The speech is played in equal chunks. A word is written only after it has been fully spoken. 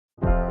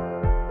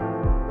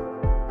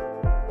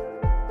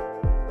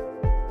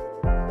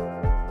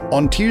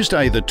On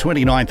Tuesday the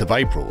 29th of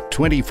April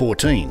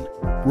 2014,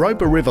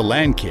 Roper River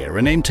Landcare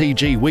and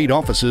NTG weed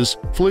officers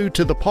flew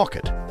to the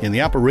pocket in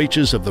the upper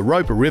reaches of the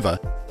Roper River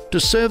to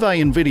survey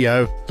and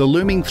video the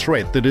looming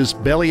threat that is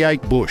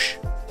Bellyache Bush.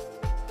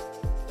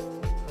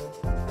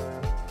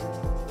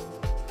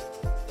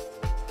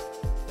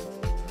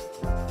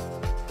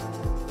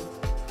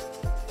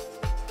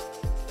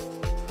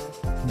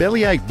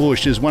 Bellyache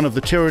Bush is one of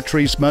the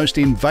territory's most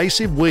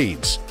invasive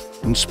weeds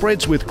and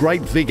spreads with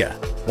great vigour.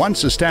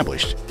 Once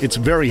established, it's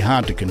very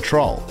hard to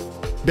control.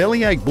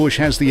 Bellyache Bush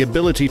has the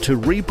ability to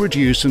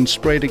reproduce and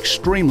spread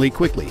extremely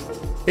quickly.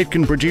 It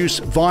can produce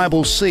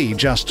viable seed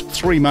just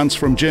 3 months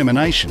from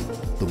germination.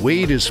 The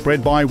weed is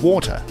spread by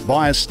water,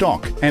 via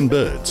stock and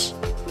birds.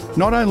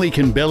 Not only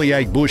can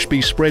Bellyache Bush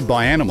be spread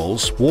by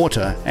animals,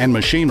 water and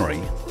machinery,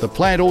 the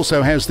plant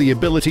also has the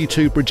ability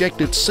to project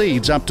its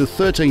seeds up to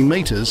 13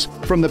 metres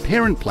from the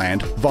parent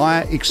plant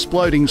via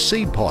exploding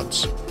seed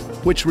pods,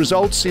 which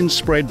results in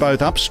spread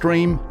both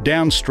upstream,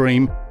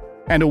 downstream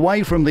and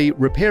away from the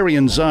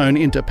riparian zone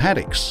into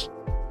paddocks.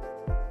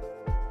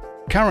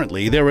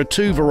 Currently there are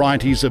 2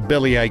 varieties of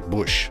Bellyache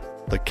Bush,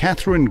 the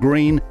Catherine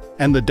Green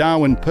and the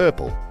Darwin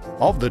Purple.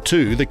 Of the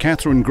 2, the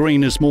Catherine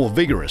Green is more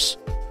vigorous,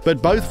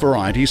 but both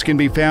varieties can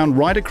be found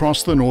right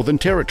across the Northern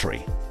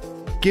Territory.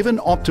 Given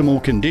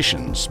optimal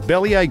conditions,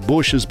 Bellyache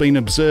Bush has been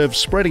observed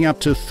spreading up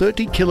to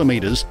 30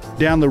 kilometres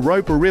down the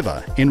Roper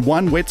River in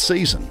one wet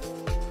season.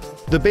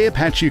 The bare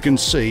patch you can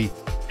see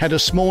had a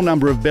small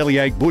number of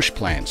Bellyache Bush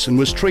plants and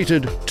was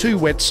treated 2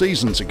 wet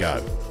seasons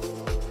ago.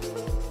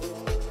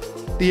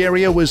 The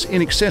area was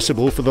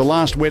inaccessible for the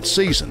last wet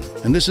season,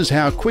 and this is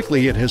how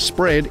quickly it has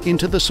spread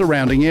into the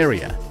surrounding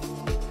area.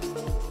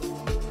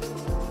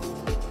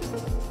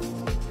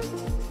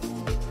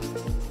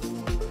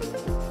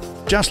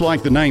 Just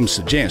like the name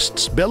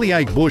suggests,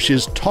 Bellyache Bush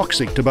is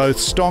toxic to both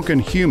stock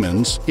and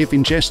humans if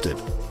ingested.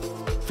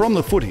 From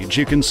the footage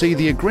you can see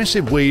the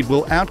aggressive weed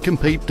will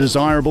outcompete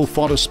desirable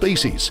fodder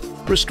species,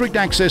 restrict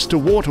access to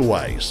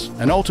waterways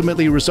and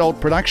ultimately result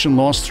production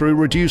loss through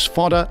reduced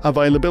fodder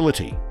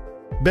availability.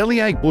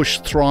 Bellyache Bush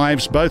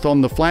thrives both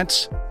on the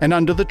flats and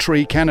under the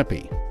tree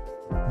canopy.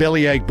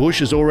 Bellyache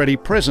Bush is already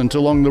present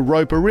along the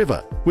Roper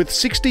River, with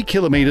 60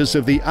 kilometres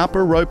of the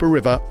upper Roper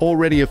River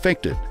already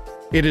affected.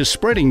 It is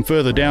spreading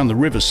further down the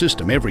river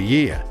system every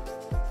year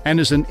and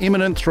is an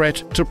imminent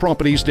threat to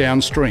properties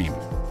downstream.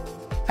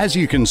 As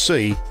you can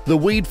see, the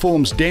weed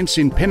forms dense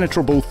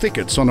impenetrable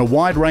thickets on a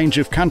wide range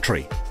of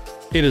country.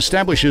 It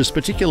establishes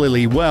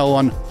particularly well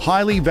on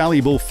highly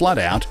valuable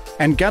flood-out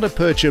and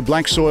gutta-percha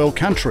black soil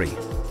country.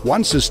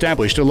 Once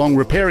established along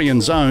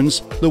riparian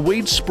zones, the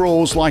weed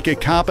sprawls like a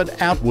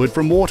carpet outward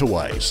from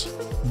waterways.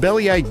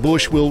 Bellyache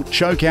Bush will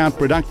choke out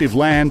productive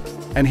land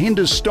and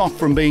hinders stock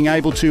from being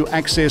able to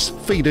access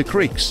feeder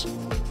creeks.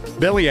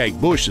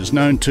 Bellyache Bush is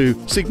known to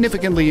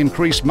significantly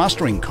increase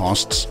mustering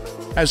costs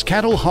as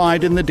cattle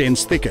hide in the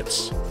dense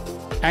thickets.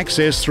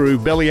 Access through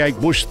Bellyache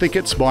Bush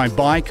thickets by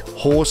bike,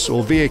 horse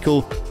or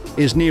vehicle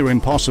is near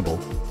impossible.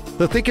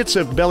 The thickets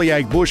of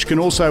Bellyache Bush can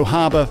also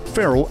harbour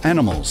feral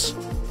animals.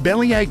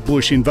 Bellyache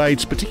Bush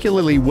invades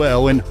particularly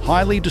well in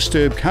highly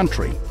disturbed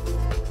country,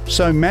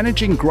 so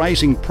managing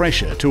grazing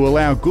pressure to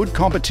allow good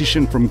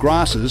competition from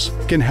grasses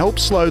can help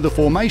slow the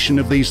formation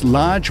of these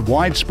large,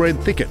 widespread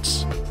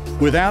thickets.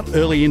 Without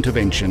early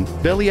intervention,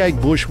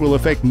 Bellyache Bush will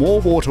affect more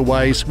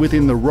waterways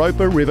within the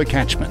Roper River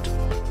catchment.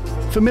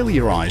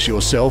 Familiarise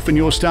yourself and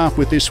your staff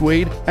with this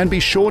weed and be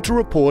sure to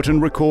report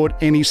and record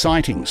any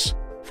sightings.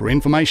 For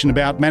information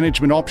about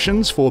management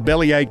options for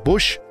Bellyache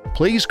Bush,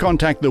 please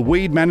contact the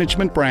Weed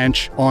Management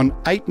Branch on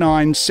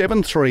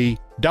 8973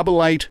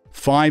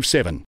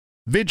 8857.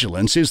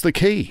 Vigilance is the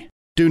key.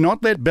 Do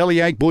not let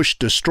Bellyache Bush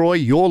destroy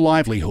your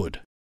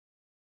livelihood.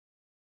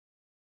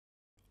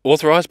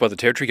 Authorised by the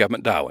Territory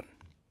Government, Darwin.